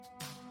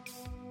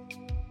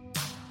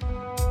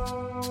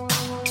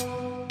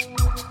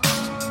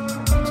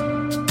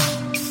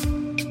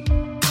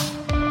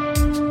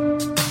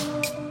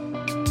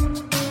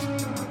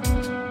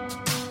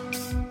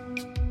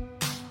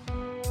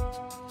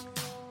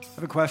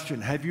have a question.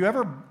 Have you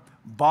ever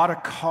bought a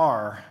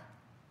car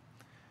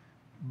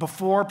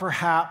before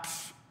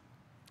perhaps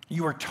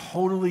you were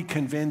totally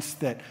convinced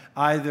that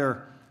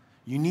either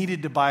you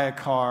needed to buy a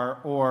car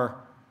or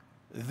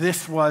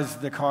this was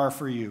the car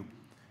for you?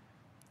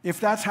 If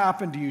that's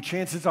happened to you,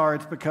 chances are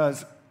it's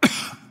because,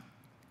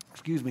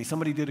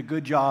 somebody did a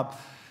good job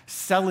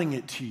selling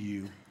it to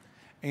you,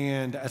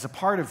 and as a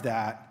part of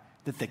that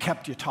they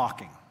kept you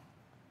talking.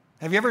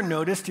 Have you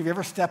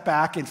ever stepped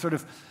back and sort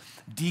of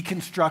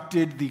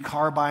deconstructed the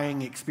car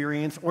buying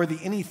experience or the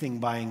anything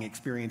buying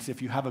experience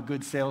if you have a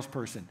good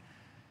salesperson?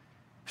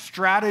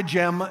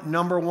 Stratagem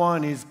number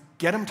one is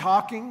get them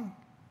talking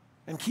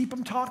and keep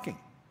them talking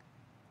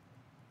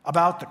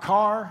about the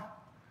car,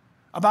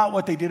 about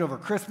what they did over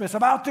Christmas,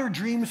 about their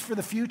dreams for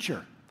the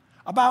future,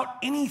 about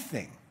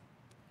anything.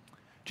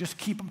 Just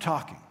keep them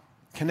talking.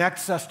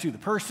 Connects us to the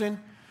person,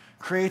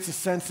 creates a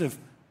sense of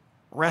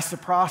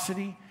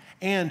reciprocity,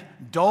 and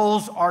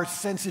dulls our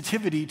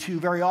sensitivity to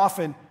very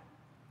often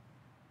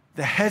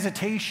the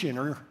hesitation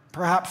or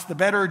perhaps the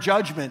better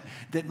judgment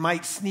that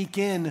might sneak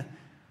in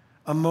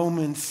a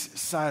moment's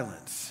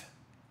silence.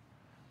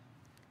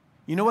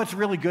 You know what's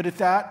really good at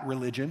that?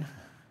 Religion.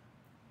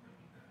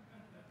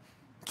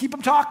 Keep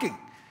them talking.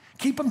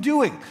 Keep them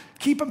doing.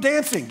 Keep them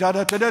dancing. Da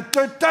da da da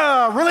da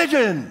da.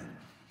 Religion.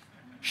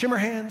 Shimmer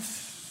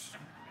hands.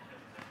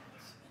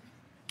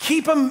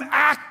 Keep them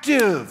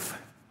active.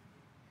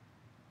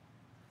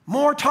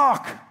 More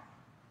talk.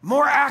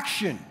 More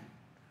action.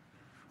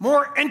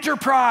 More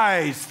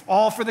enterprise.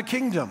 All for the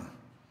kingdom.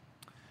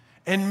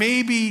 And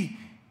maybe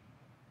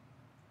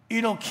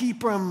it'll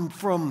keep them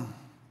from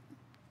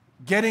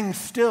getting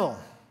still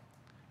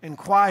and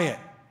quiet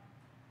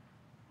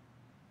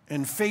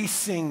and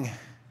facing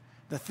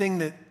the thing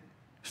that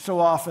so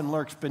often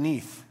lurks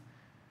beneath,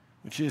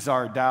 which is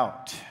our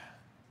doubt.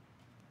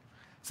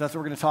 So that's what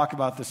we're going to talk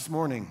about this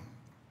morning.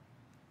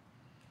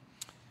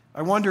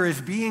 I wonder,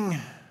 is being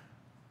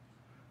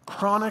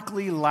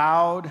chronically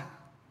loud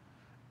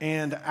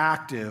and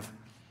active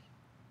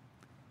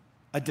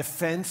a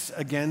defense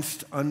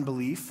against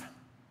unbelief?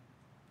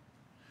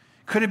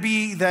 Could it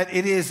be that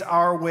it is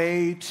our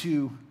way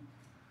to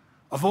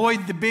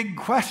avoid the big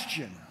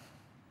question?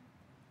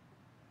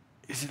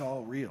 Is it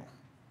all real?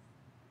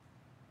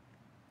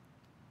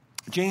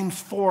 James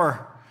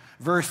 4,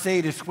 verse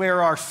 8 is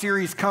where our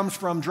series comes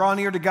from. Draw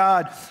near to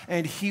God,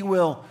 and He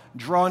will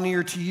draw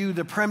near to you.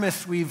 The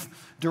premise we've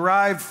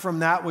derived from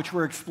that, which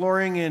we're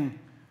exploring in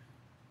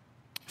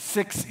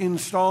 6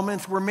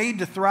 installments, we're made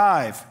to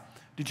thrive.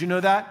 Did you know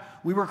that?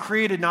 We were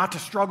created not to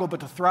struggle, but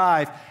to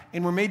thrive.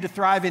 And we're made to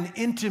thrive in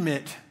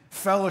intimate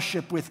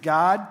fellowship with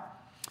God.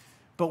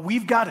 But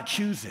we've got to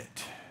choose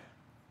it.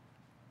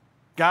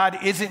 God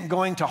isn't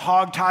going to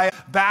hogtie,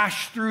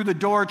 bash through the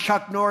door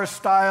Chuck Norris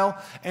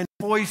style, and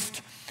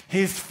foist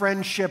His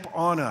friendship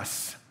on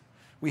us.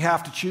 We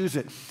have to choose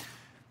it.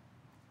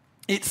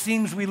 It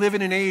seems we live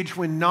in an age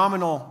when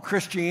nominal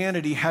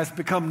Christianity has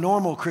become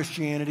normal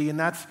Christianity, and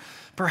that's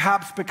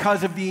perhaps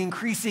because of the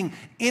increasing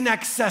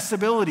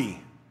inaccessibility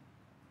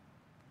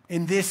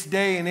in this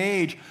day and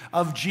age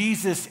of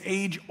Jesus'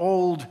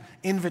 age-old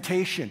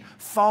invitation.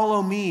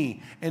 Follow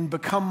me and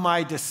become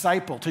my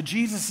disciple. To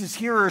Jesus'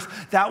 hearers,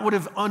 that would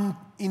have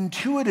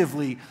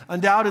intuitively,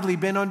 undoubtedly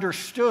been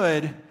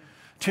understood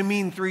to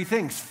mean 3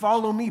 things.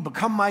 Follow me,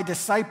 become my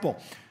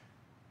disciple.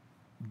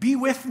 Be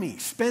with me,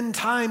 spend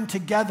time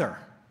together.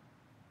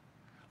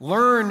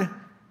 Learn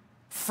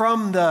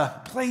from the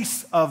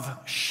place of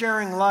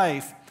sharing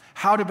life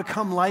how to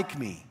become like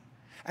me.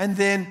 And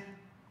then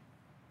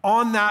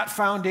on that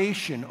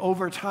foundation,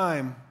 over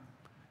time,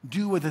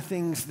 do with the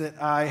things that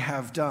I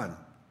have done.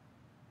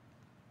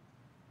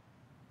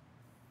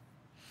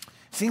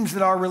 It seems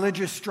that our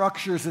religious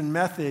structures and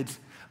methods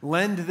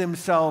lend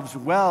themselves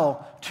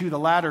well to the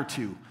latter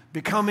two,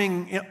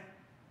 becoming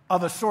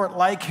of a sort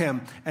like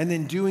Him and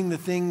then doing the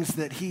things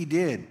that He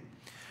did.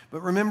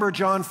 But remember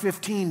John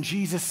 15,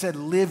 Jesus said,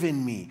 live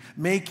in me,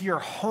 make your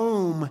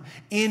home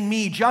in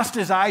me, just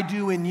as I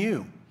do in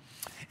you.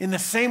 In the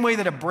same way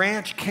that a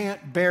branch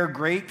can't bear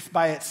grapes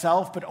by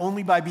itself, but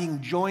only by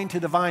being joined to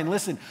the vine.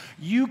 Listen,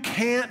 you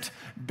can't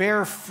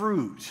bear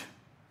fruit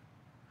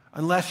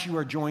unless you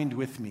are joined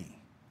with me.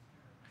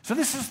 So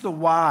this is the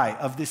why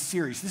of this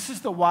series. This is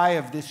the why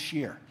of this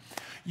year.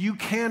 You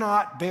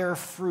cannot bear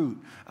fruit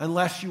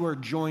unless you are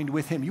joined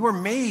with Him. You are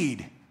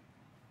made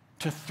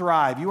to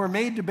thrive. You are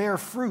made to bear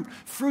fruit,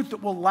 fruit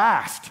that will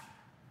last,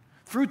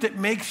 fruit that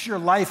makes your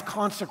life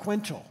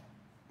consequential,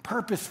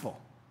 purposeful.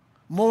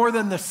 More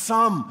than the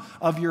sum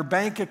of your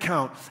bank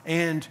account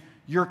and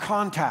your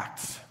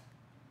contacts.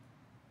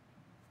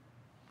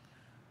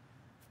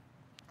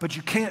 But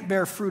you can't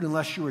bear fruit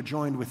unless you are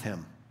joined with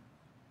Him.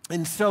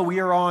 And so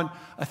we are on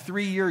a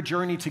 3-year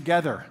journey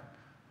together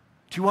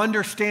to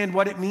understand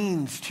what it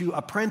means to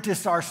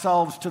apprentice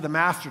ourselves to the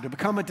Master, to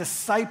become a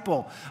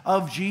disciple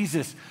of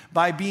Jesus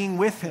by being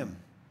with Him,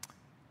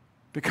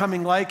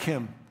 becoming like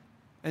Him,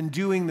 and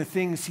doing the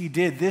things He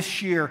did.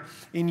 This year,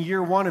 in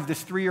year 1 of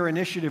this 3-year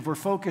initiative, we're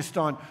focused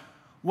on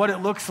what it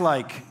looks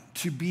like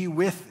to be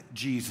with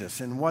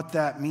Jesus and what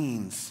that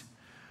means.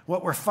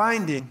 What we're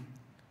finding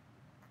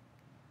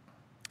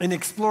in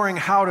exploring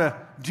how to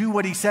do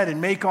what he said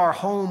and make our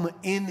home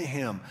in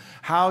him,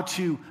 how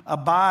to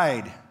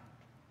abide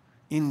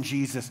in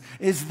Jesus,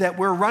 is that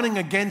we're running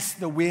against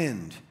the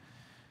wind,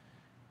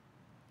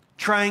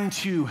 trying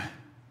to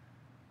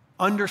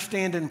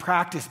understand and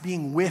practice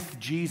being with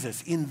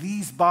Jesus in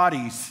these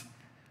bodies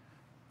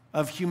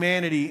of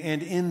humanity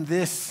and in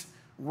this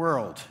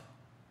world.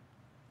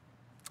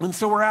 And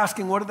so we're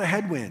asking, what are the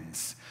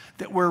headwinds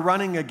that we're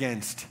running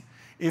against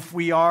if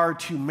we are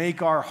to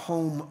make our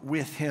home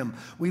with him?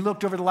 We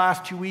looked over the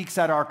last 2 weeks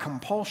at our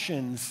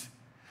compulsions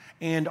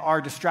and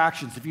our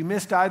distractions. If you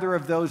missed either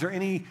of those or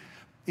any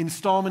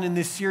installment in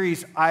this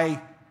series,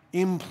 I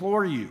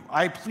implore you,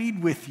 I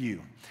plead with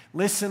you,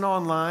 listen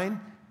online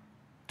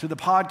to the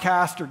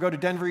podcast or go to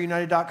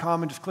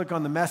denverunited.com and just click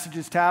on the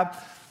messages tab.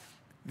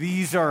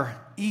 These are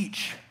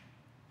each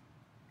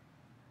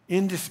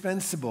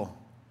indispensable,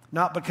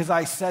 not because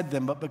I said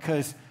them, but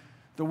because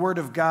the Word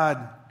of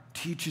God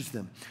teaches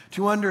them.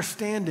 To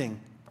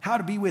understanding how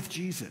to be with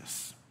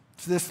Jesus.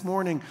 So this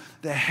morning,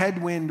 the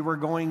headwind we're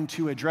going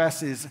to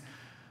address is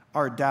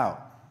our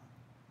doubt.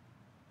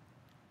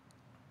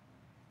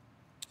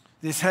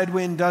 This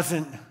headwind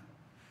doesn't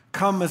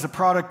come as a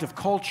product of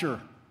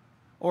culture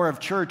or of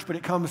church, but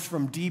it comes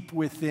from deep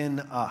within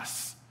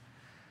us.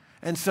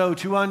 And so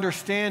to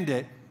understand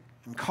it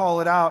and call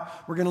it out,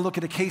 we're going to look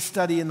at a case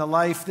study in the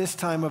life, this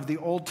time of the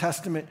Old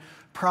Testament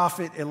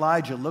prophet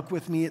Elijah. Look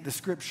with me at the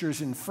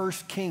scriptures in 1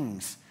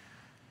 Kings.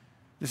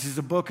 This is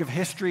a book of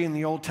history in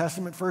the Old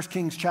Testament. 1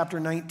 Kings chapter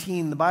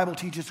 19. The Bible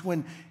teaches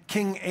when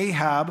King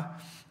Ahab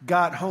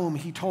got home,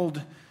 he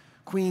told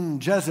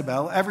Queen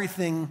Jezebel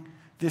everything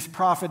this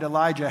prophet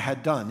Elijah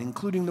had done,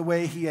 including the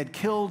way he had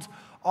killed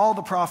all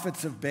the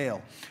prophets of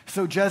Baal.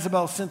 So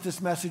Jezebel sent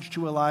this message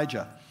to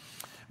Elijah.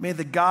 May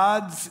the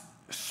gods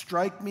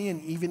strike me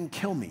and even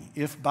kill me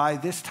if by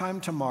this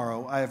time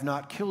tomorrow I have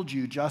not killed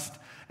you just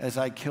as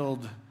I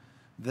killed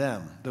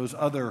them, those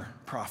other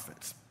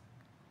prophets.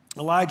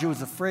 Elijah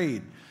was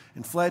afraid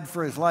and fled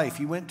for his life.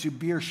 He went to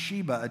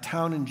Beersheba, a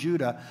town in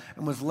Judah,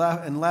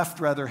 and left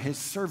his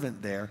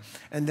servant there.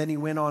 And then he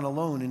went on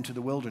alone into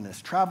the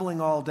wilderness, traveling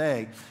all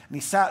day. And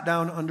he sat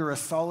down under a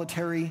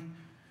solitary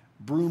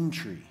broom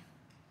tree,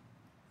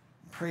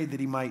 prayed that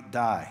he might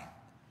die.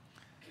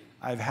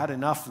 I've had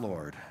enough,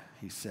 Lord,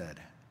 he said.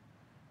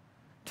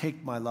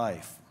 Take my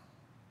life.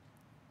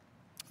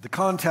 The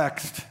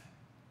context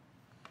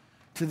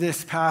to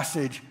this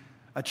passage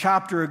a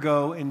chapter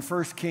ago in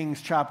 1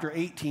 Kings chapter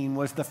 18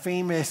 was the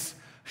famous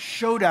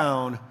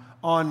showdown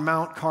on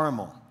Mount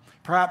Carmel.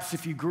 Perhaps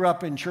if you grew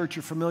up in church,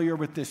 you're familiar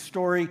with this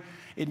story.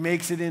 It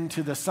makes it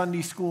into the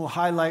Sunday school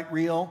highlight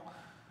reel,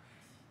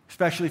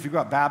 especially if you grew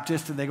up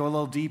Baptist and they go a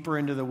little deeper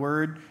into the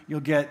Word. You'll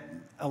get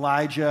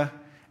Elijah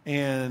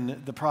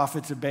and the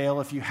prophets of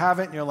Baal. If you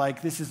haven't, you're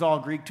like, this is all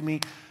Greek to me.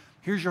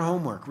 Here's your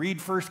homework.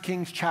 Read 1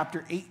 Kings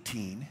chapter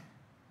 18.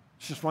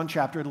 It's just one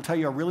chapter. It'll tell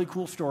you a really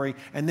cool story,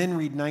 and then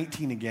read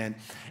 19 again,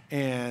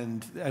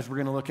 and as we're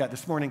going to look at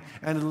this morning,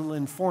 and it'll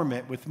inform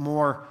it with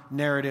more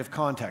narrative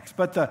context.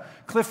 But the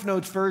Cliff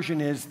Notes version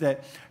is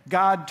that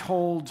God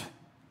told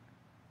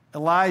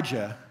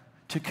Elijah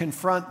to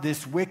confront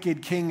this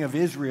wicked king of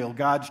Israel,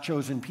 God's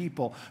chosen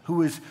people,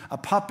 who is a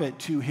puppet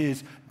to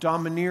his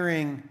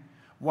domineering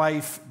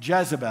wife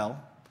Jezebel.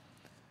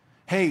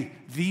 Hey,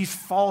 these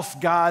false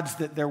gods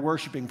that they're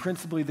worshiping,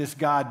 principally this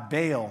god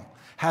Baal,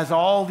 has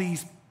all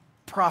these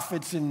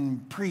prophets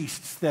and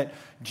priests that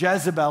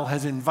Jezebel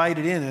has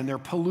invited in, and they're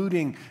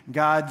polluting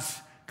God's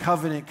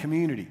covenant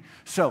community.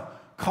 So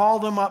call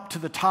them up to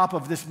the top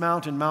of this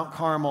mountain, Mount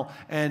Carmel,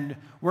 and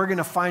we're going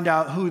to find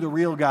out who the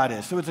real God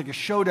is. So it's like a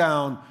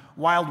showdown,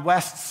 Wild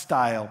West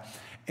style.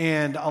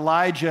 And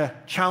Elijah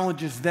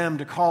challenges them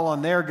to call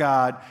on their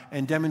God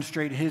and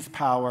demonstrate his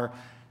power.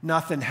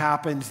 Nothing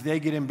happens. They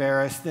get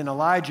embarrassed. Then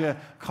Elijah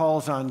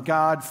calls on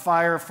God.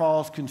 Fire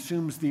falls,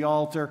 consumes the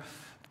altar,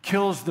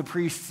 kills the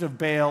priests of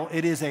Baal.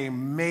 It is a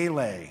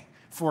melee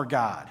for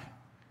God.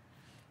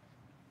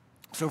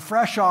 So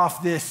fresh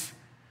off this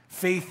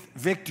faith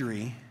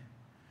victory,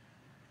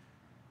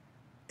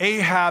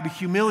 Ahab,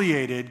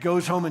 humiliated,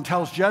 goes home and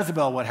tells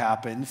Jezebel what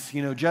happens.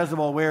 You know,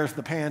 Jezebel wears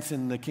the pants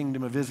in the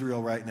kingdom of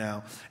Israel right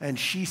now, and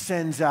she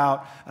sends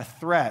out a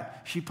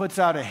threat. She puts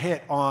out a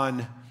hit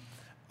on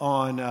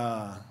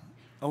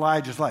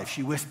Elijah's life.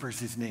 She whispers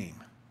his name.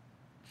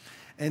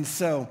 And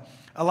so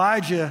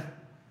Elijah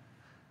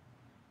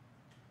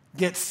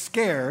gets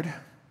scared,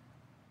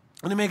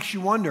 and it makes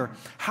you wonder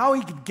how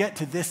he could get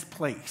to this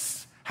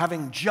place,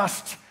 having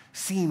just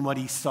seen what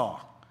he saw.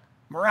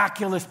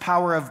 Miraculous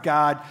power of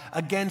God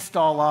against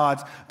all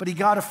odds. But he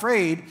got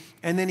afraid,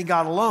 and then he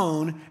got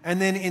alone,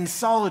 and then in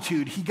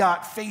solitude, he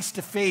got face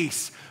to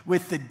face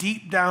with the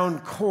deep down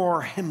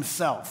core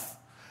himself.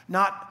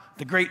 Not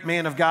the great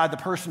man of God, the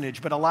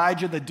personage, but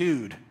Elijah the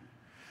dude.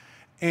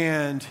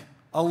 And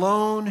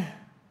alone,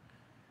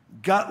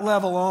 gut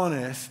level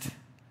honest,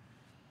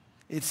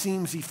 it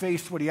seems he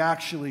faced what he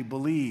actually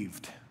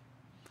believed.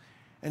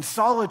 And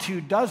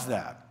solitude does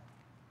that.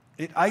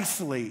 It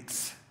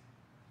isolates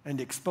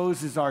and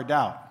exposes our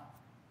doubt.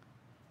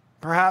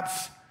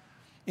 Perhaps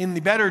in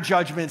the better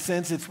judgment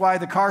sense, it's why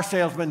the car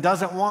salesman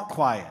doesn't want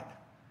quiet.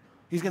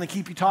 He's going to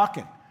keep you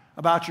talking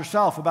about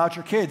yourself, about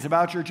your kids,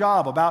 about your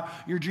job, about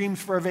your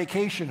dreams for a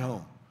vacation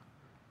home.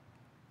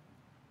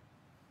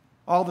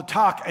 All the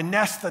talk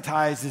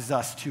anesthetizes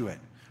us to it.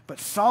 But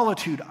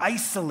solitude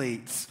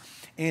isolates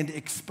and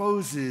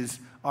exposes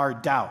our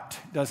doubt,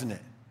 doesn't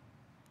it?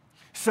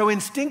 So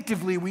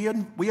instinctively, we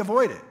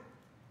avoid it.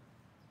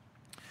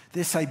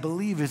 This, I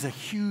believe, is a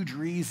huge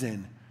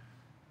reason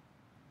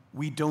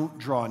we don't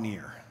draw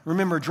near.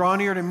 Remember, draw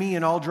near to me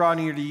and I'll draw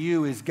near to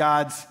you is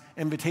God's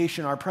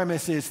invitation. Our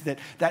premise is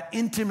that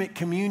intimate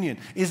communion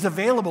is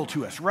available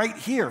to us right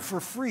here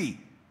for free.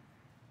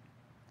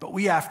 But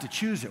we have to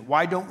choose it.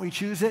 Why don't we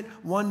choose it?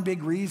 One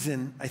big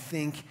reason, I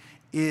think,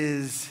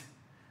 is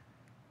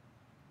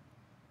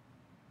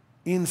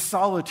in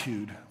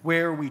solitude,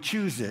 where we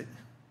choose it,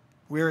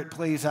 where it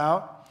plays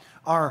out,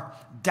 our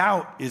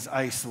doubt is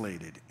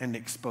isolated and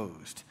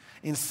exposed.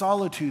 In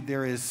solitude,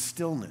 there is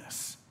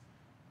stillness.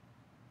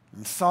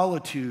 In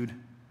solitude,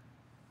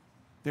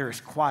 there is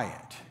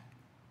quiet.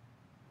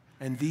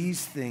 And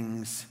these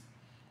things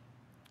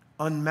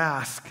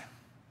unmask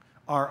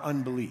our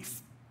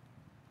unbelief.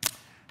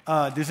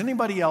 Does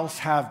anybody else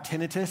have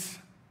tinnitus?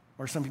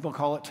 Or some people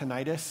call it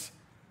tinnitus?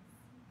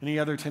 Any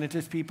other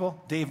tinnitus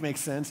people? Dave makes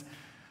sense.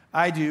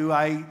 I do.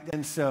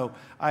 And so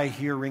I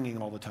hear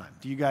ringing all the time.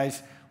 Do you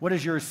guys, what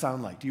does yours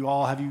sound like?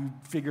 Have you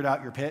figured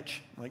out your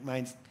pitch? Like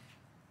mine's,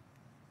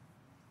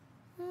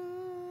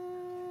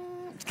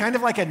 it's kind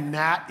of like a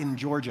gnat in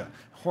Georgia.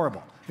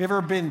 Horrible. Have you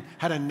ever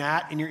had a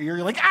gnat in your ear?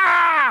 You're like,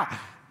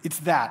 ah! It's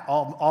that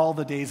all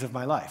the days of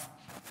my life.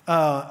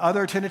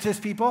 Other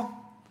tinnitus people?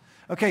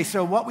 Okay,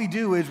 so what we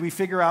do is we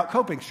figure out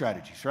coping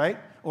strategies, right?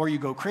 Or you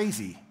go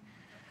crazy.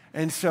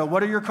 And so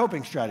what are your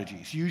coping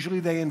strategies? Usually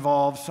they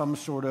involve some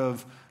sort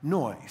of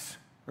noise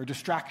or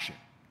distraction.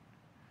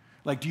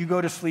 Like, do you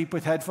go to sleep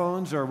with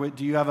headphones, or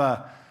do you have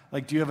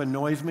a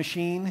noise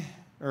machine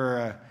or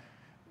a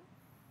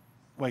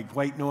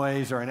white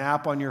noise or an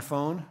app on your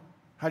phone?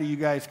 How do you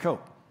guys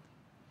cope?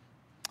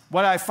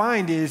 What I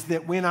find is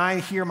that when I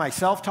hear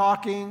myself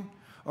talking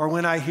or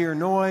when I hear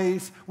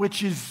noise,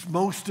 which is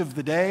most of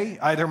the day,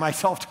 either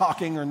myself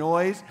talking or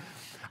noise,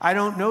 I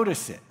don't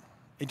notice it.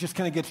 It just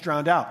kind of gets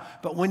drowned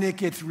out. But when it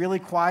gets really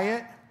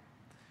quiet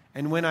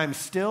and when I'm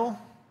still,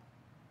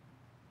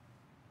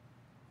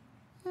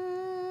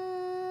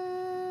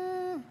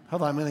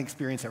 hold on, I'm going to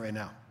experience it right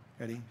now.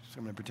 Ready? So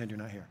I'm going to pretend you're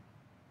not here.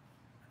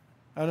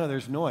 Oh no,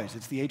 there's noise.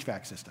 It's the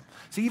HVAC system.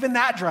 So even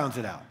that drowns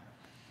it out.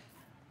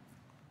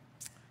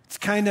 It's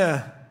kind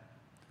of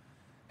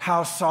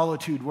how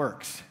solitude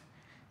works.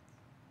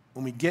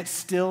 When we get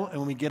still and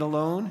when we get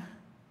alone,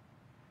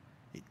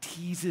 it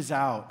teases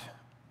out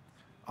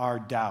our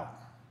doubt.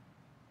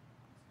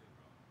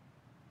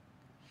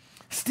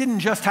 This didn't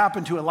just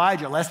happen to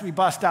Elijah, lest we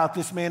bust out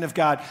this man of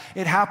God.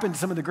 It happened to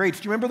some of the greats.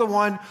 Do you remember the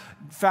one,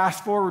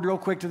 fast forward real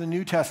quick to the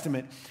New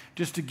Testament,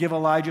 just to give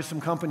Elijah some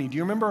company. Do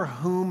you remember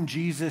whom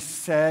Jesus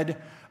said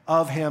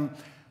of him,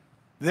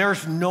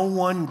 there's no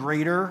one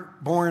greater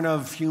born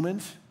of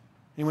humans?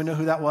 Anyone know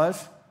who that was?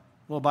 A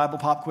little Bible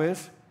pop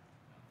quiz.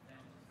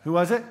 Who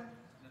was it?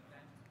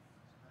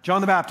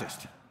 John the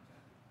Baptist.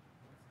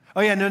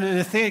 Oh yeah,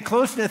 no,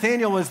 close to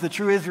Nathanael was the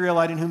true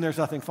Israelite in whom there's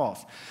nothing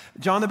false.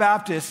 John the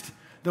Baptist,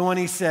 the one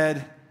he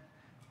said,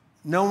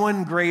 no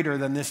one greater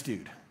than this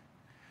dude.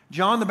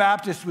 John the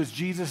Baptist was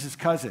Jesus'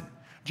 cousin.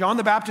 John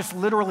the Baptist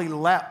literally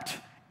leapt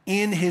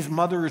in his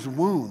mother's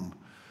womb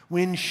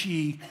when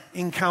she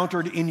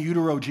encountered in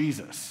utero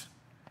Jesus.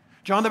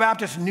 John the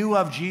Baptist knew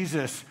of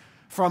Jesus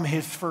from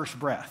his first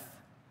breath.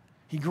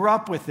 He grew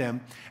up with him,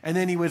 and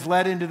then he was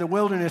led into the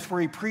wilderness where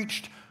he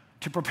preached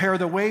to prepare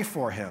the way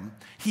for him.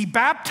 He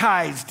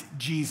baptized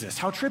Jesus.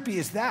 How trippy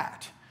is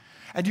that?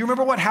 And do you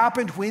remember what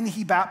happened when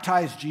he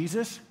baptized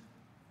Jesus?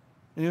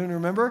 Anyone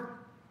remember?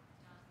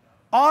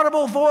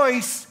 Audible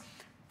voice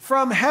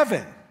from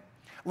heaven.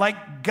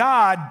 Like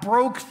God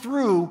broke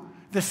through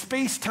the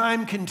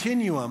space-time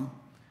continuum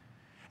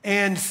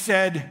and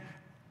said,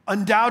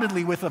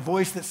 undoubtedly with a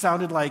voice that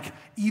sounded like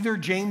either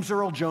James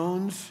Earl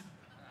Jones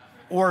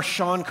or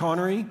Sean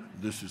Connery,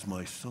 this is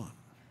my son,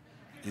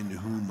 in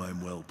whom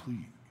I'm well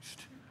pleased.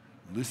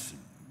 Listen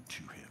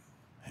to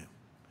him.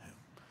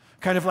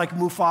 Kind of like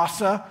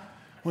Mufasa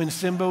when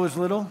Simba was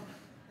little.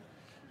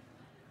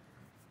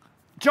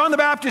 John the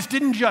Baptist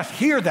didn't just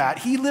hear that.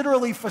 He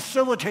literally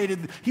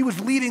facilitated, he was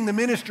leading the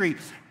ministry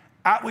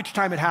at which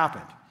time it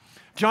happened.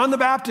 John the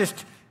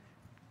Baptist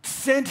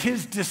sent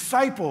his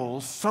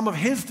disciples, some of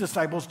his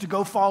disciples, to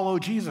go follow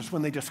Jesus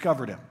when they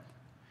discovered him.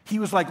 He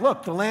was like,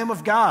 look, the Lamb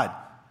of God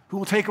who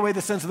will take away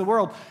the sins of the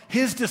world.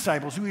 His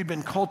disciples, who he'd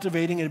been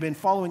cultivating and had been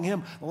following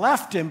him,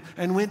 left him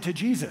and went to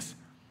Jesus.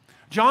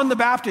 John the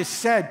Baptist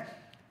said,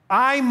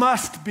 I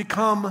must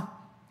become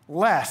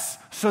less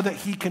so that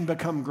he can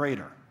become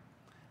greater.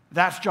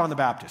 That's John the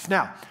Baptist.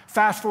 Now,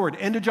 fast forward,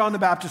 end of John the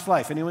Baptist's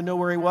life. Anyone know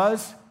where he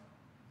was?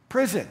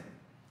 Prison.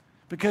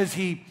 because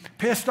he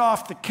pissed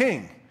off the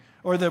king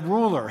or the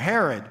ruler,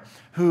 Herod,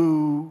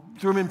 who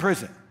threw him in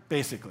prison,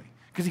 basically,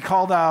 because he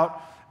called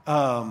out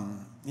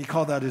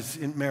his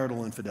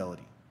marital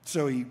infidelity.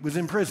 So he was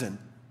in prison.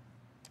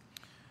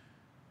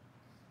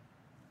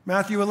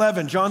 Matthew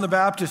 11, John the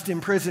Baptist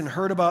in prison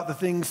heard about the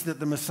things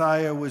that the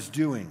Messiah was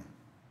doing.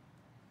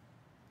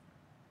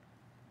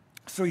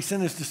 So he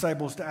sent his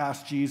disciples to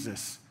ask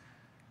Jesus,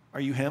 "Are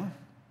you him?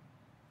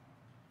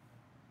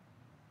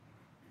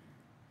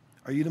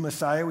 Are you the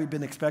Messiah we've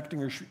been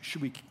expecting, or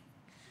should we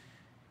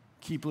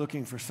keep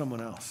looking for someone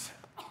else?"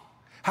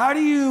 How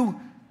do you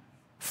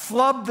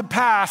flub the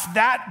past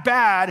that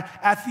bad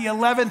at the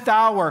 11th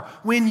hour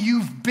when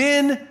you've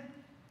been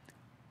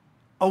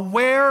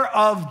aware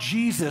of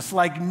Jesus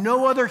like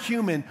no other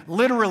human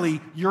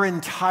literally your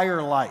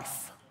entire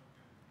life?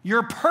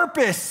 Your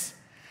purpose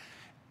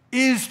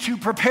is to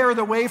prepare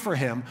the way for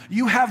him.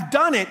 You have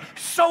done it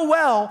so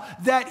well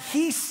that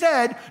he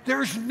said,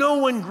 "There's no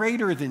one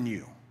greater than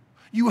you."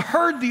 You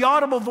heard the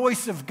audible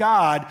voice of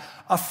God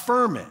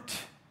affirm it.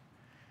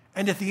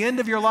 And at the end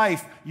of your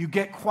life, you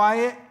get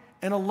quiet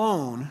and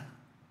alone,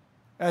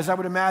 as I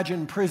would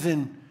imagine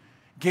prison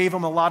gave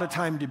him a lot of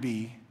time to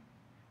be.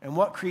 And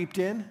what creeped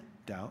in?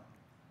 Doubt.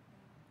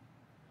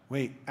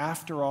 Wait,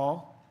 after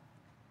all,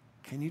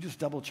 can you just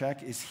double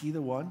check? Is he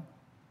the one?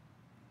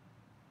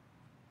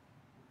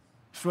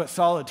 It's what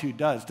solitude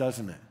does,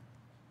 doesn't it?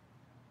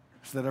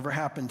 Has that ever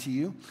happened to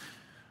you?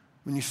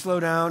 When you slow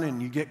down and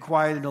you get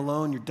quiet and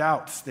alone, your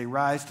doubts, they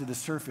rise to the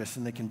surface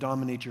and they can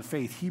dominate your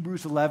faith.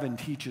 Hebrews 11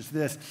 teaches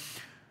this.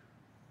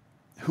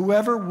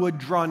 Whoever would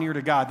draw near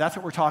to God, that's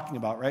what we're talking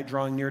about, right?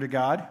 Drawing near to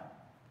God.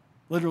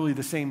 Literally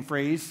the same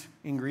phrase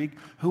in Greek.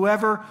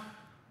 Whoever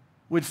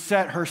would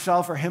set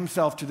herself or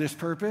himself to this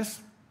purpose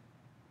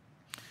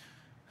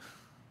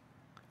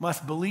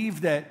must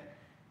believe that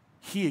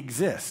he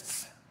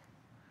exists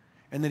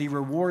and that he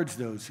rewards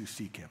those who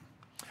seek him.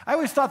 I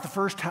always thought the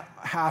first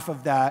half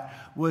of that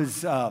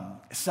was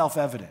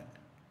self-evident,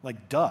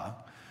 like duh.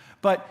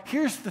 But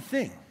here's the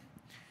thing.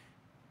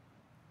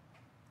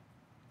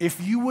 If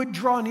you would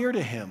draw near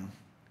to him,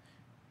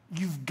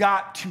 you've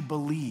got to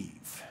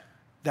believe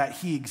that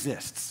he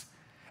exists.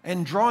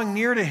 And drawing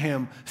near to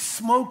him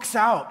smokes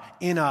out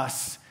in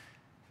us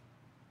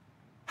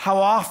how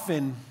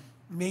often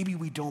maybe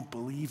we don't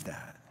believe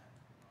that.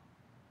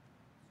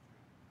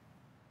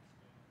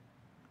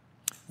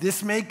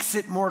 This makes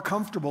it more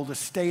comfortable to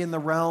stay in the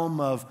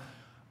realm of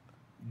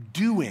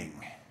doing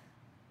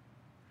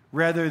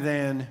rather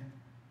than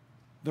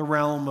the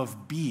realm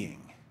of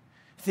being.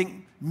 I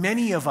think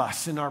many of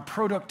us in our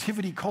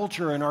productivity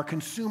culture and our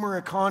consumer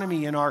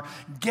economy and our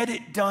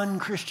get-it-done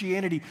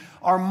Christianity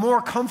are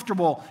more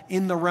comfortable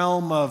in the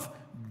realm of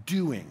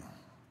doing.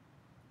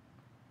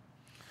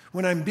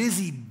 When I'm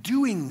busy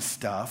doing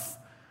stuff,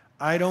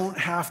 I don't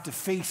have to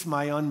face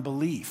my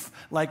unbelief.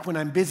 Like when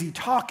I'm busy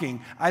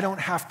talking, I don't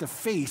have to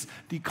face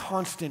the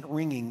constant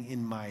ringing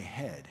in my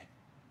head.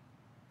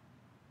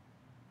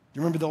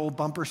 You remember the old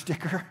bumper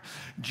sticker?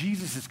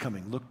 Jesus is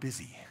coming, look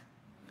busy.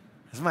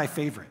 This is my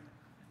favorite.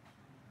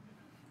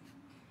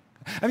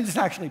 I mean, it's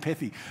actually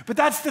pithy. But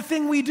that's the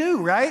thing we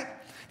do, right?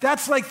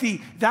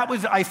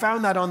 I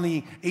found that on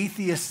the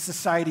Atheist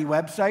Society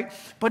website,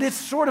 but it's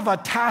sort of a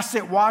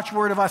tacit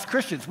watchword of us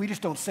Christians. We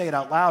just don't say it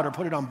out loud or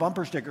put it on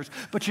bumper stickers.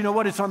 But you know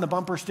what? It's on the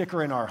bumper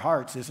sticker in our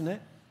hearts, isn't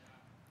it?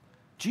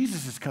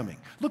 Jesus is coming.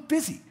 Look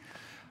busy.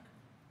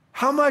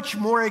 How much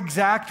more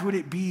exact would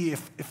it be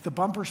if the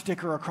bumper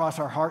sticker across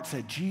our heart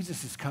said,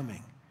 Jesus is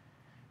coming.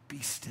 Be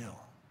still.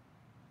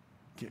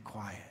 Get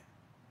quiet.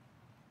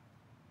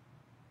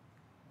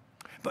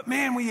 But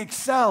man, we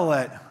excel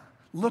at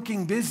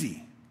looking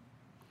busy.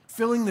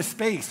 Filling the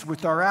space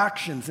with our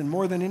actions and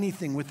more than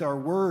anything with our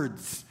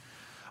words,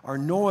 our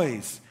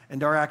noise,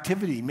 and our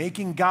activity,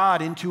 making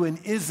God into an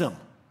ism,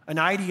 an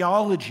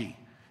ideology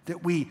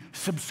that we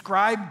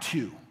subscribe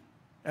to.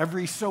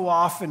 Every so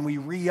often we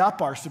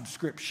re-up our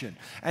subscription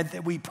and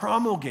that we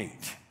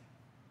promulgate.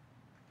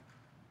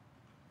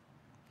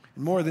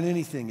 And more than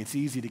anything, it's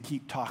easy to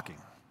keep talking.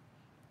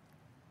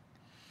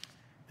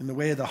 In the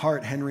way of the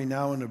heart, Henry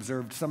Nouwen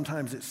observed,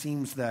 sometimes it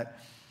seems that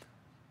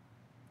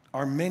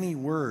our many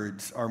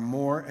words are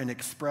more an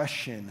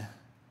expression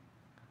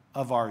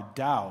of our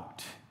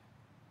doubt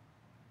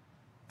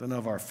than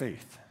of our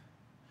faith.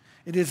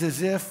 It is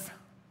as if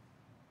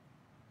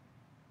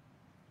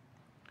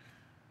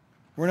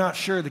we're not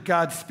sure that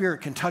God's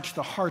Spirit can touch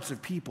the hearts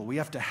of people. We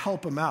have to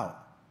help him out.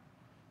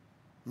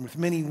 And with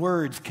many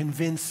words,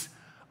 convince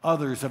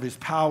others of his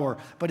power.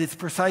 But it's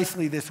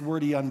precisely this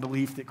wordy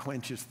unbelief that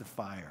quenches the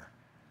fire.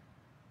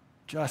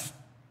 Just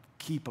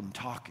keep them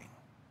talking.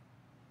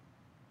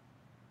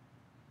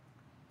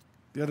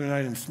 The other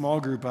night in small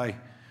group, I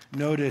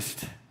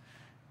noticed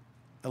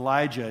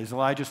Elijah. Is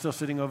Elijah still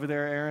sitting over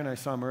there, Aaron? I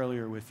saw him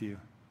earlier with you.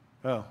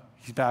 Oh,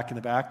 he's back in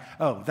the back.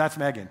 Oh, that's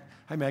Megan.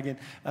 Hi, Megan.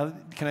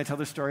 Can I tell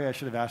this story? I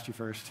should have asked you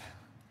first.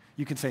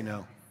 You can say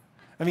no.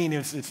 I mean,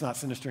 it's not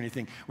sinister or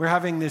anything. We're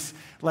having this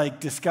like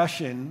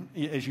discussion,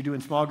 as you do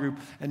in small group,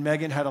 and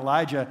Megan had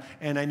Elijah,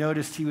 and I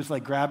noticed he was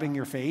like grabbing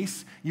your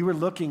face. You were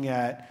looking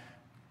at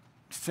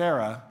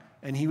Sarah,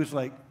 and he was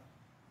like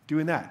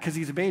doing that because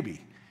he's a baby.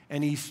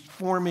 And he's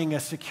forming a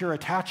secure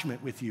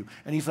attachment with you.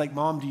 And he's like,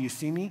 Mom, do you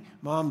see me?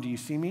 Mom, do you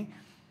see me?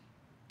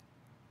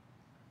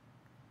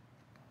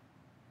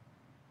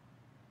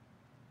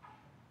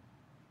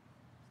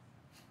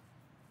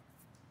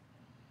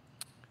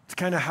 It's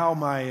kind of how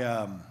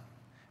my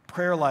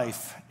prayer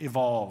life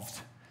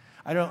evolved.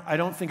 I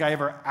don't think I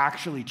ever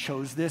actually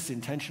chose this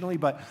intentionally,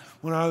 but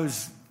when I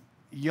was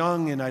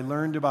young and I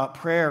learned about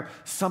prayer,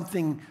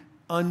 something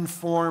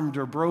unformed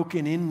or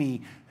broken in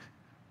me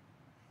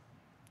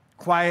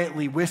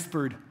quietly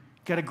whispered,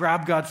 got to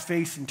grab God's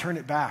face and turn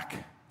it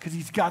back, because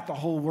he's got the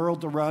whole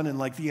world to run and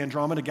like the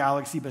Andromeda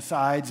galaxy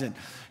besides, and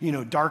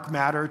dark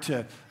matter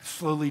to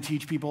slowly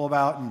teach people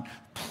about, and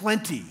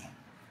plenty.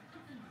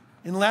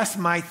 Unless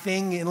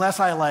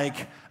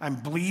I'm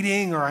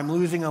bleeding or I'm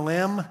losing a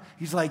limb,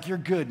 he's like, you're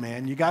good,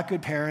 man. You got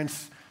good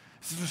parents.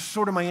 This is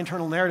sort of my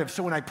internal narrative.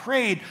 So when I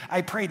prayed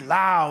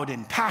loud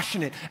and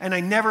passionate, and I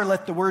never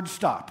let the words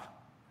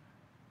stop.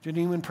 Did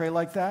anyone pray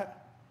like that?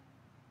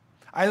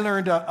 I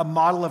learned a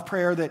model of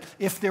prayer that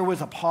if there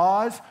was a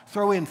pause,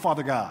 throw in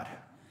Father God.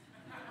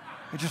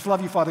 I just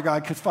love you, Father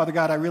God, because Father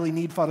God, I really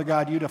need Father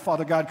God, you to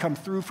Father God, come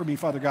through for me,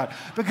 Father God.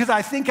 Because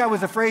I think I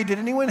was afraid. Did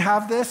anyone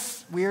have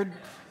this weird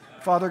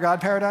Father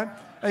God paradigm?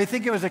 I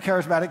think it was a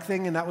charismatic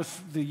thing, and that was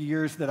the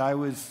years that I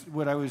was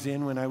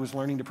in when I was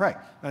learning to pray.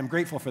 I'm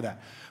grateful for that.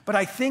 But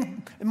I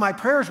think my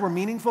prayers were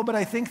meaningful, but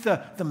I think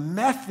the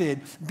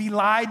method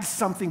belied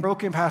something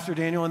broken, Pastor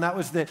Daniel, and that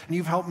was that, and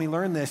you've helped me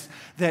learn this,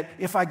 that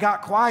if I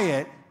got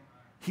quiet,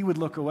 he would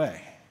look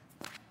away.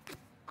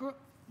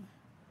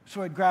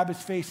 So I'd grab his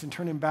face and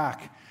turn him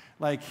back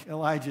like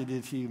Elijah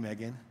did to you,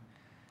 Megan.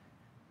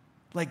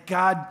 Like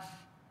God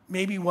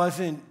maybe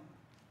wasn't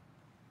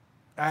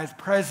as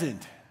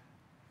present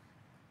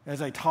as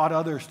I taught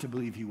others to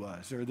believe he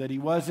was, or that he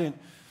wasn't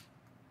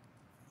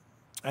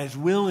as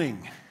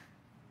willing,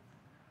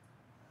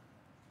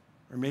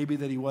 or maybe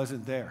that he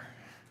wasn't there.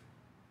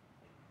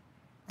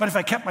 But if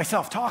I kept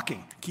myself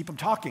talking, keep him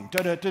talking.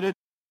 Can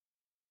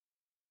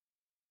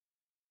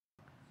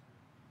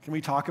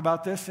we talk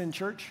about this in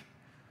church?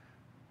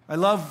 I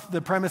love the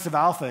premise of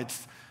Alpha.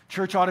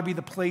 Church ought to be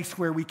the place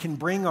where we can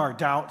bring our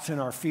doubts and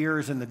our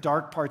fears and the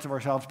dark parts of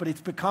ourselves, but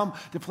it's become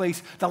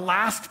the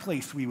last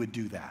place we would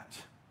do that.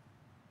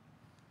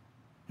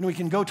 We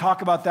can go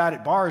talk about that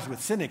at bars with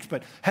cynics,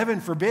 but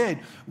heaven forbid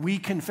we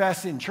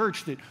confess in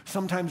church that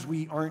sometimes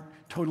we aren't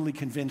totally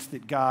convinced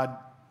that God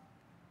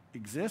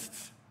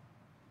exists.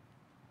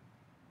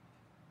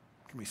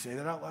 Can we say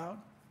that out loud?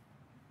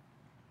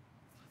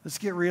 Let's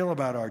get real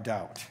about our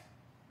doubt.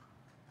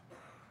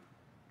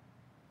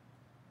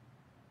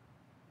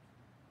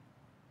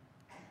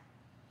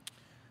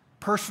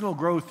 Personal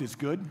growth is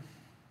good.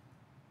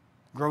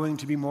 Growing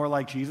to be more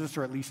like Jesus,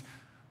 or at least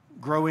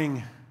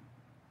growing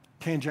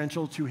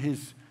tangential to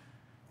his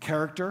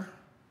character,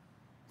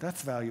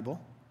 that's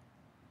valuable.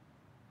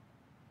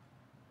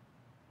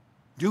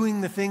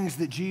 Doing the things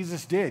that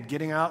Jesus did,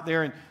 getting out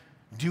there and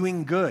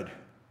doing good,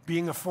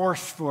 being a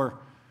force for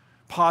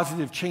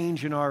positive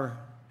change in our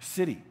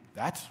city,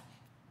 that's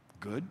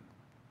good.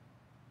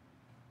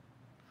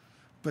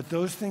 But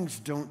those things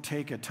don't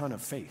take a ton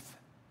of faith.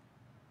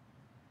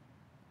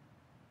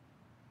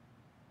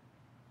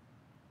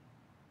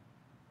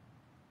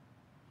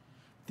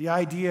 The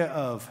idea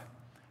of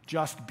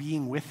just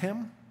being with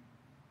him,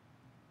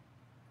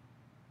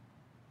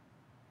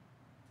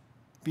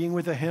 being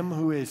with a him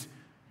who is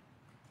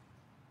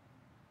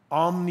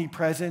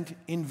omnipresent,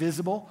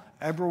 invisible,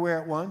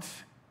 everywhere at once,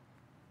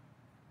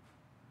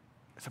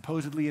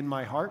 supposedly in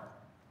my heart,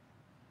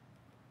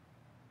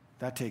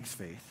 that takes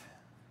faith.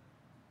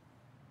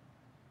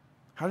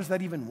 How does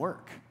that even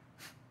work?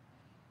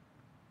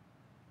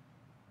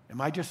 Am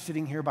I just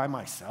sitting here by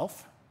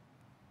myself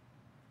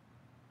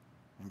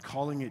and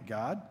calling it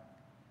God?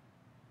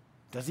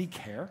 Does he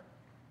care?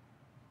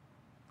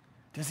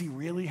 Does he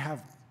really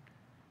have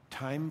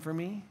time for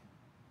me?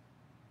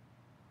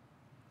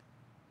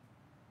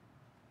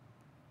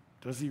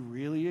 Does he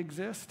really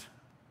exist?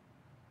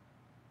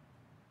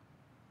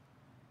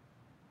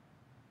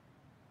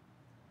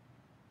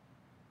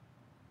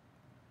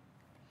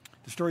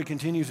 The story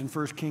continues in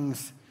 1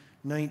 Kings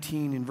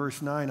 19 in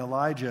verse 9.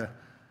 Elijah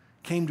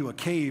came to a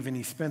cave and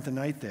he spent the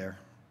night there.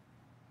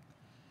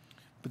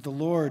 But the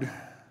Lord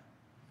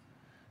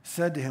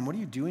said to him, "What are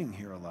you doing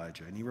here,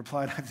 Elijah?" And he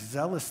replied, "I've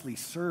zealously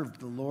served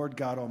the Lord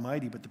God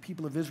Almighty, but the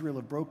people of Israel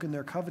have broken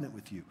their covenant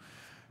with you,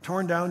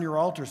 torn down your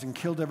altars and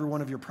killed every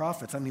one of your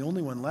prophets. I'm the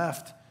only one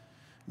left.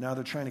 Now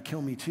they're trying to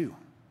kill me too."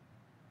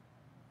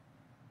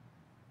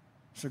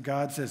 So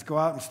God says, "Go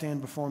out and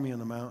stand before me on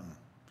the mountain."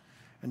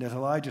 And as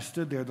Elijah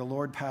stood there, the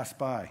Lord passed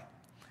by,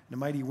 and a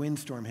mighty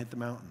windstorm hit the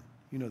mountain.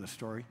 You know the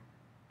story.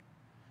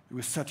 It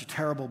was such a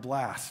terrible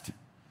blast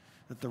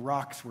that the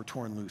rocks were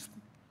torn loose.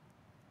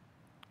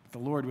 But the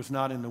Lord was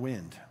not in the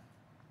wind.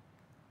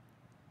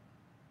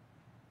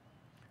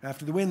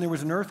 After the wind, there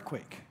was an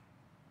earthquake.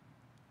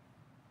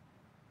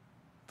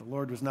 The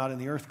Lord was not in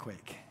the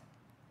earthquake.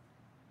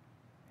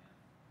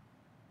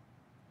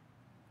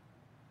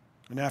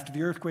 And after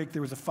the earthquake,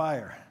 there was a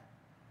fire.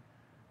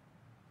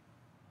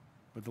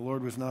 But the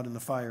Lord was not in the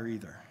fire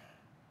either.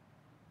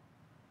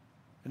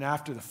 And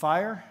after the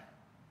fire,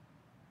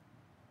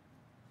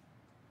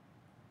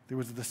 there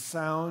was the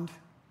sound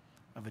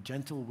of a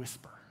gentle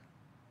whisper.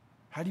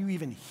 How do you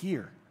even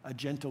hear a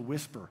gentle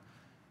whisper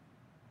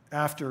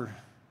after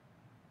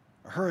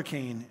a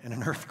hurricane and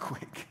an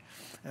earthquake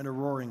and a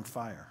roaring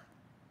fire?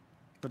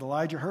 But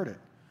Elijah heard it.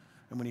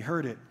 And when he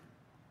heard it,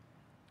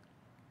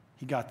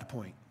 he got the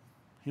point.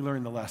 He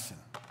learned the lesson.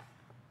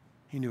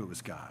 He knew it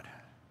was God.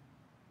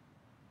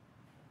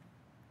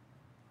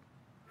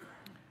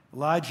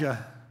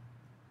 Elijah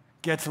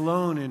gets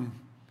alone and,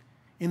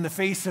 in the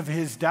face of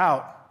his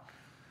doubt,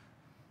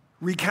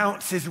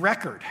 recounts his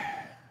record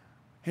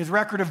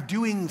of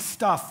doing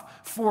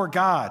stuff for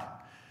God.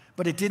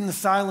 But it didn't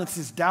silence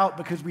his doubt,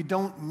 because we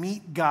don't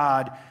meet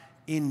God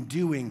in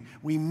doing.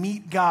 We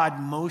meet God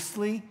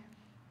mostly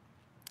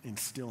in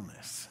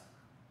stillness.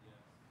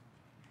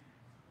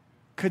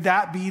 Could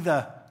that be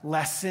the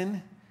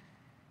lesson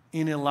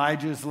in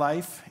Elijah's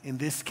life in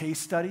this case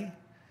study?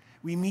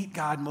 We meet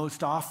God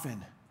most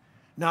often,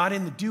 not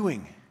in the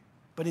doing,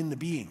 but in the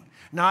being.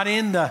 Not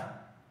in the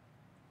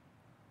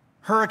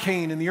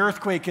hurricane and the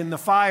earthquake and the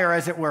fire,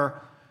 as it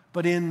were,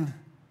 but in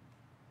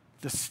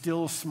the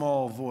still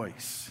small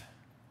voice.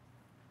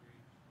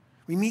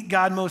 We meet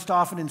God most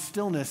often in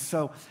stillness,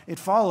 so it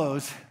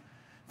follows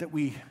that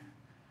we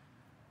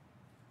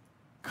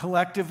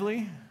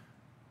collectively,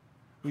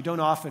 we don't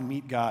often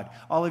meet God.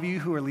 All of you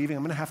who are leaving,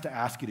 I'm going to have to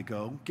ask you to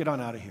go. Get on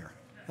out of here.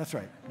 That's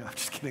right. No, I'm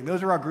just kidding.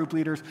 Those are our group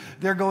leaders.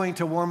 They're going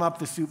to warm up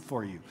the soup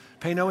for you.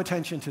 Pay no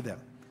attention to them.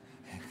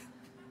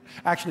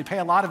 Actually, pay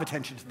a lot of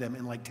attention to them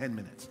in like 10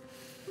 minutes.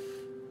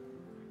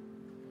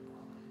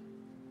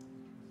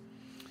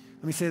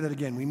 Let me say that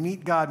again. We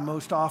meet God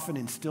most often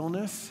in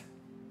stillness,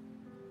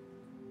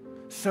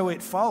 so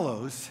it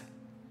follows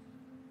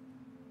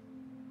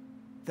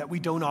that we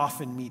don't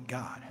often meet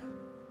God.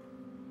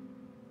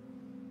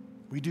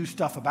 We do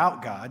stuff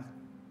about God.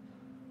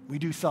 We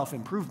do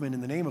self-improvement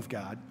in the name of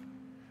God.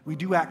 We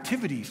do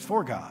activities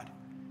for God.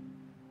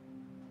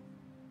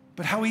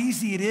 But how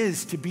easy it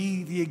is to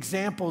be the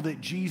example that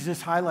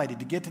Jesus highlighted,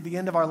 to get to the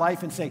end of our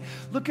life and say,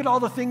 look at all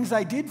the things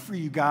I did for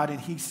you, God. And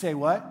he'd say,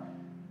 what?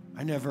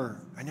 I never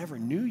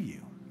knew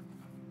you.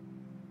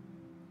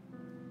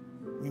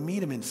 We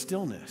meet him in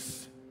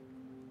stillness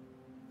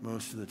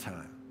most of the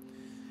time.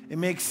 It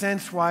makes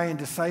sense why in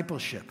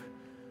discipleship,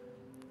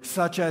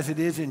 such as it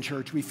is in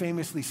church, we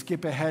famously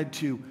skip ahead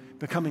to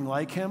becoming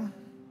like him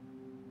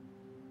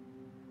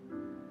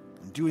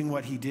and doing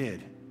what he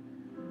did.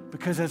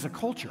 Because as a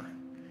culture,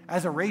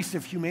 as a race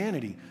of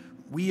humanity,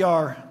 we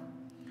are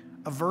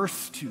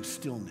averse to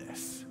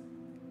stillness.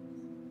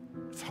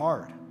 It's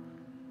hard.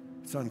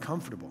 It's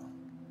uncomfortable.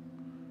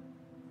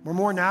 We're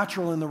more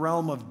natural in the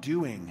realm of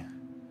doing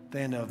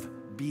than of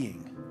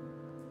being,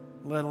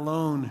 let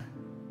alone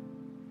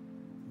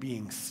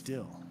being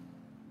still.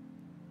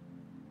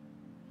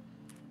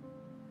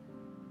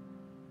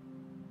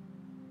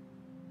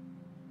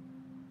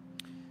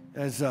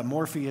 As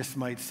Morpheus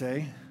might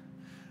say,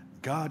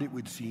 God, it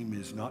would seem,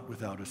 is not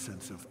without a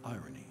sense of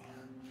irony.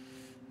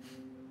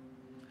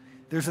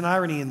 There's an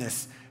irony in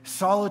this.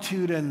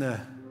 Solitude and the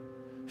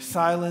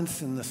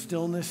silence and the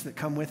stillness that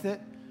come with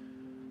it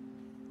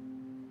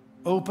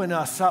open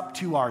us up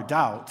to our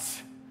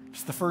doubts.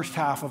 It's the first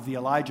half of the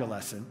Elijah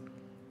lesson.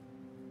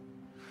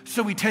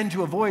 So we tend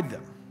to avoid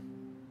them.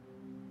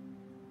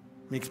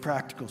 Makes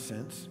practical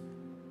sense.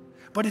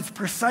 But it's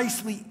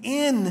precisely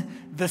in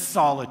the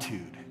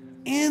solitude,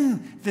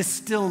 in the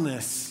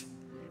stillness,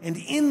 and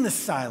in the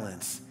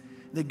silence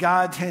that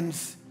God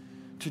tends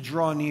to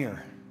draw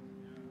near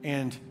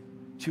and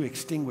to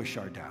extinguish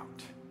our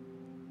doubt.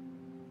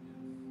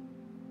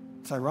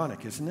 It's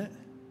ironic, isn't it?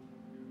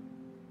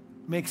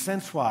 Makes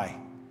sense why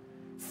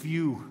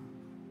few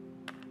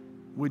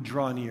would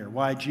draw near,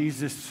 why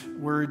Jesus'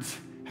 words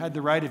had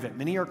the right of it.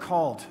 Many are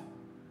called,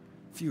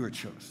 few are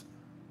chosen.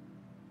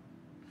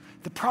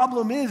 The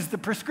problem is the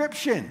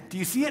prescription. Do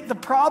you see it? The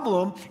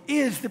problem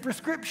is the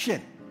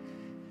prescription.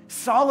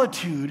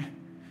 Solitude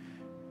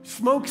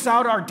smokes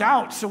out our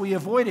doubt, so we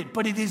avoid it.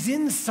 But it is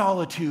in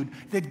solitude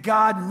that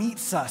God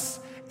meets us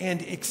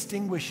and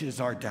extinguishes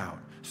our doubt.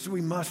 So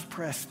we must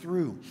press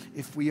through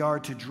if we are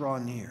to draw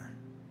near.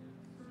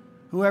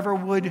 Whoever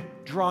would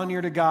draw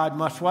near to God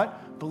must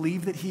what?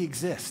 Believe that he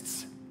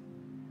exists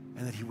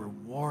and that he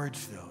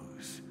rewards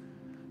those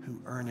who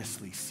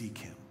earnestly seek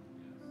him.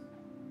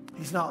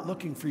 He's not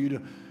looking for you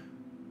to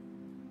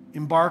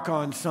embark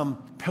on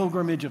some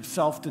pilgrimage of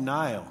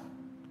self-denial.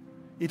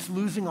 It's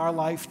losing our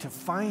life to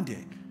find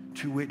it,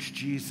 to which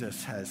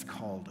Jesus has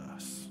called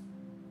us.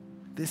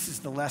 This is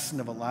the lesson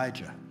of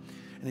Elijah,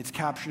 and it's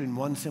captured in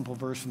one simple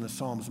verse in the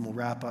Psalms, and we'll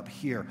wrap up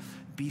here.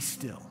 Be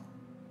still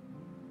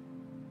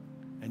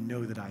and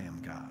know that I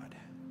am God.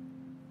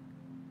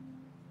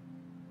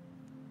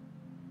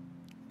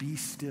 be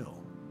still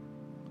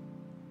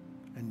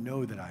and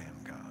know that I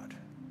am God.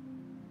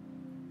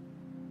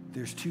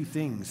 There's two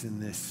things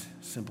in this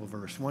simple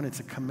verse. One, it's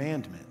a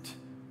commandment.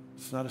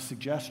 It's not a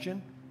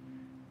suggestion.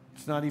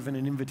 It's not even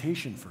an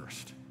invitation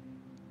first.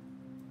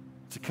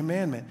 It's a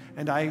commandment.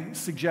 And I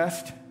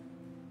suggest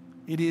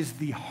it is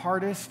the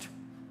hardest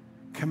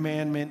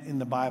commandment in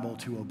the Bible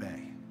to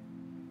obey.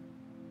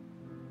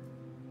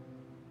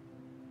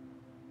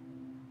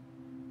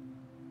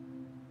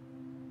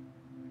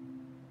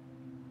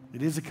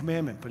 It is a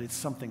commandment, but it's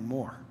something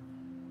more.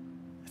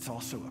 It's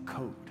also a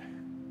code.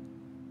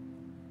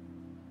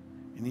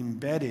 And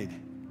embedded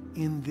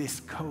in this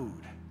code,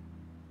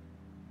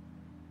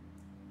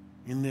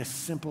 in this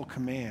simple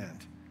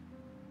command,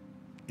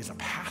 is a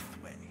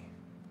pathway.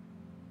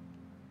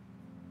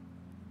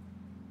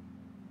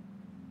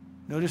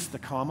 Notice the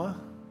comma.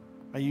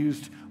 I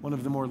used one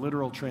of the more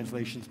literal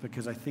translations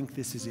because I think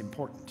this is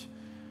important.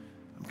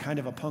 I'm kind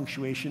of a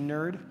punctuation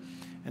nerd,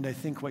 and I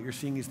think what you're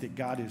seeing is that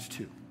God is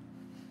too.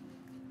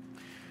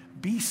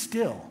 Be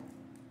still,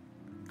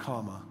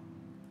 comma,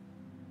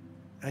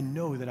 and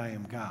know that I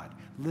am God.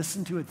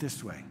 Listen to it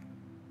this way.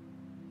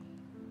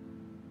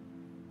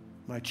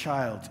 My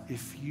child,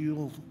 if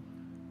you'll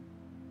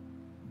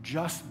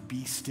just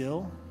be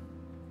still,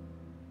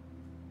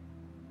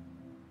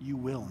 you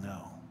will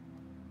know.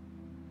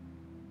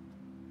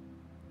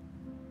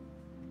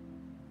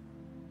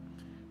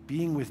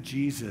 Being with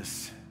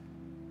Jesus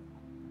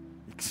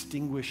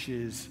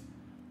extinguishes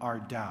our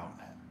doubt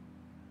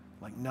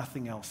like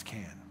nothing else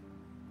can.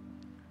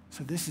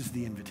 So this is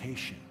the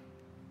invitation.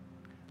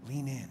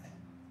 Lean in.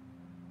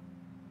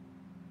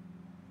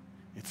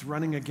 It's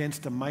running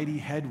against a mighty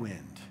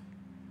headwind.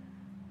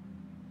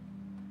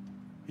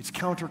 It's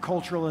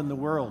countercultural in the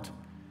world.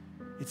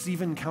 It's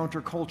even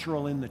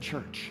countercultural in the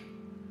church.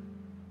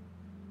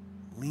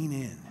 Lean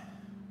in.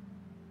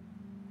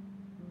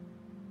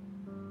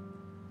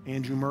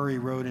 Andrew Murray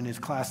wrote in his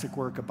classic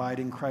work, Abide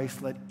in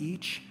Christ, let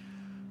each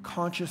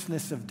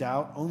consciousness of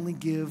doubt only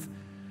give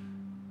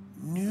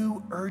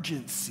new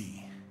urgency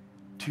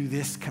to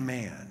this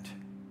command.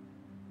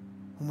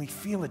 When we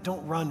feel it,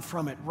 don't run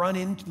from it.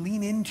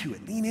 Lean into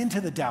it. Lean into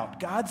the doubt.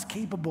 God's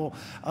capable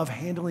of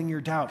handling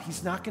your doubt.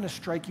 He's not going to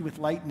strike you with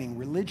lightning.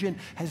 Religion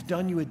has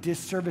done you a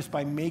disservice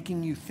by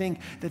making you think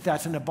that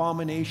that's an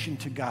abomination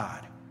to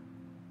God.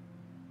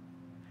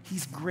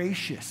 He's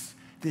gracious,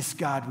 this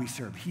God we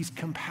serve. He's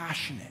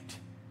compassionate.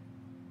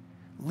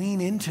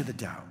 Lean into the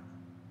doubt.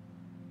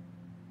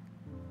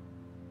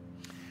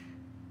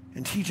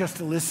 And teach us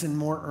to listen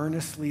more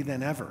earnestly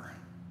than ever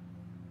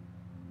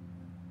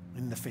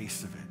in the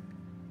face of it.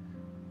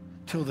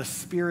 Till the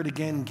Spirit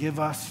again give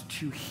us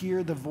to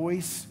hear the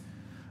voice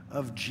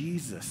of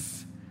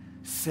Jesus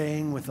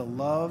saying with a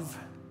love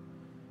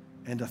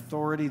and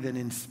authority that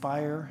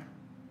inspire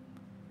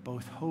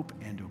both hope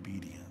and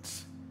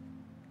obedience,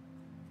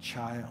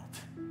 child,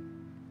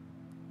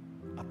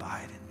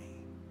 abide in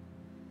me.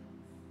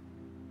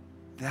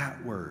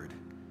 That word,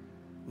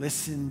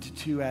 listened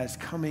to as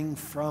coming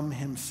from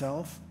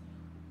himself,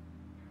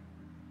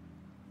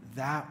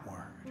 that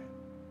word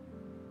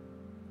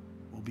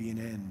will be an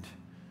end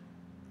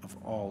of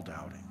all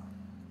doubting.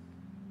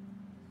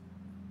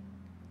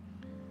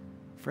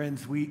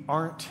 Friends, we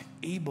aren't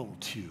able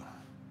to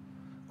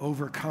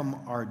overcome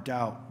our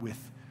doubt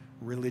with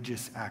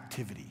religious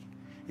activity.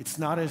 It's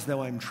not as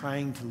though I'm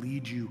trying to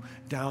lead you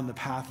down the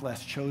path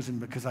less chosen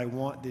because I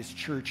want this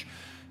church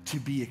to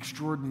be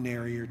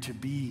extraordinary or to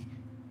be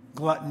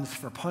gluttons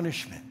for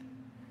punishment.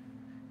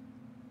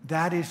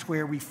 That is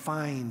where we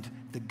find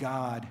the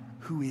God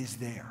who is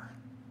there.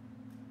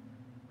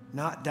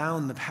 Not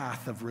down the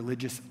path of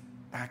religious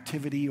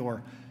activity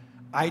or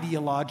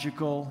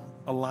ideological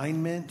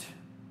alignment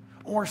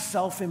or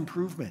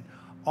self-improvement.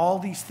 All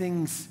these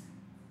things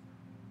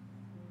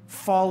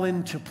fall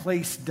into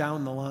place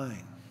down the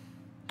line,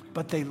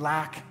 but they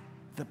lack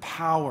the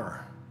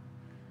power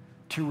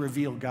to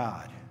reveal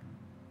God.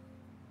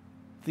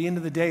 At the end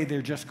of the day,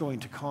 they're just going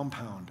to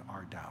compound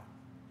our doubt,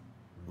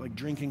 like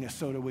drinking a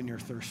soda when you're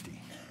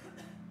thirsty.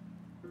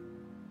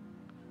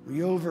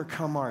 We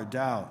overcome our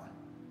doubt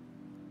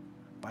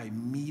by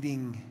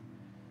meeting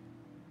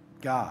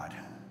God,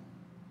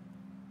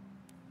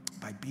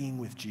 by being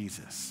with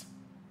Jesus.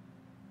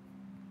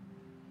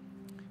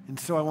 And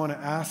so I want to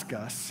ask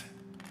us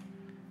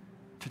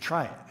to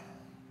try it,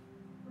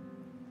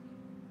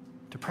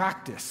 to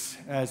practice,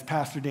 as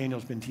Pastor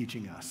Daniel's been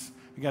teaching us.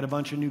 We got a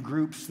bunch of new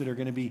groups that are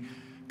going to be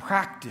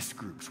practice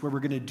groups where we're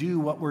going to do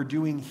what we're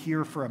doing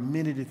here for a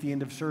minute at the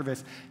end of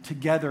service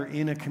together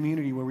in a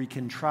community where we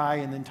can try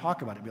and then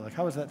talk about it. Be like,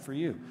 how was that for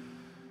you?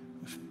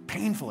 It was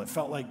painful. It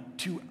felt like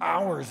 2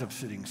 hours of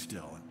sitting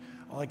still. And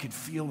all I could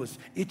feel was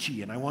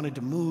itchy, and I wanted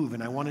to move,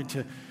 and I wanted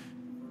to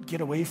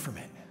get away from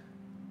it.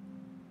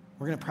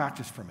 We're going to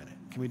practice for a minute.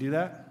 Can we do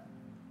that?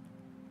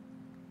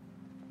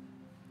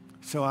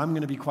 So I'm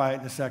going to be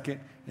quiet in a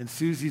second, and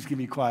Susie's going to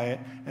be quiet,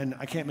 and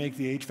I can't make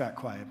the HVAC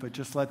quiet, but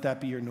just let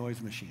that be your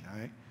noise machine, all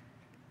right?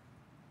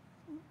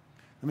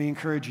 Let me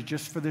encourage you,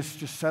 just for this,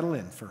 just settle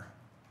in for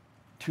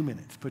 2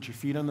 minutes. Put your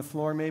feet on the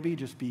floor maybe.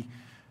 Just be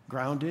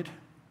grounded,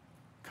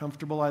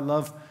 comfortable. I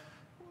love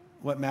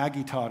what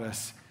Maggie taught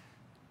us.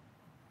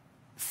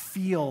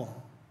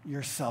 Feel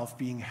yourself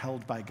being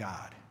held by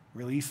God.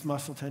 Release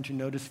muscle tension.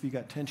 Notice if you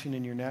got tension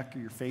in your neck or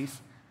your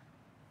face.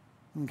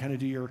 You can kind of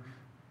do your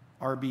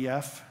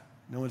RBF.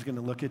 No one's going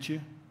to look at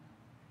you.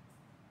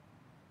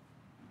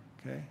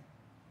 Okay?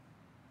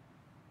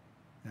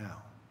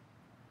 Now,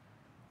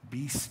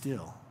 be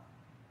still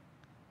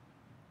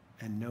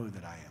and know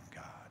that I am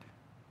God.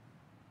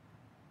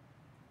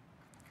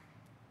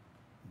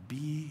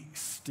 Be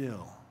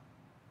still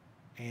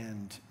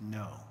and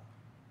know.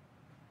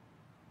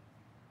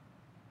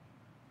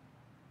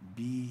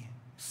 Be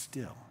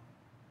still.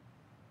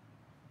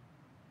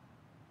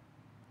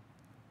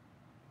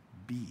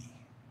 Be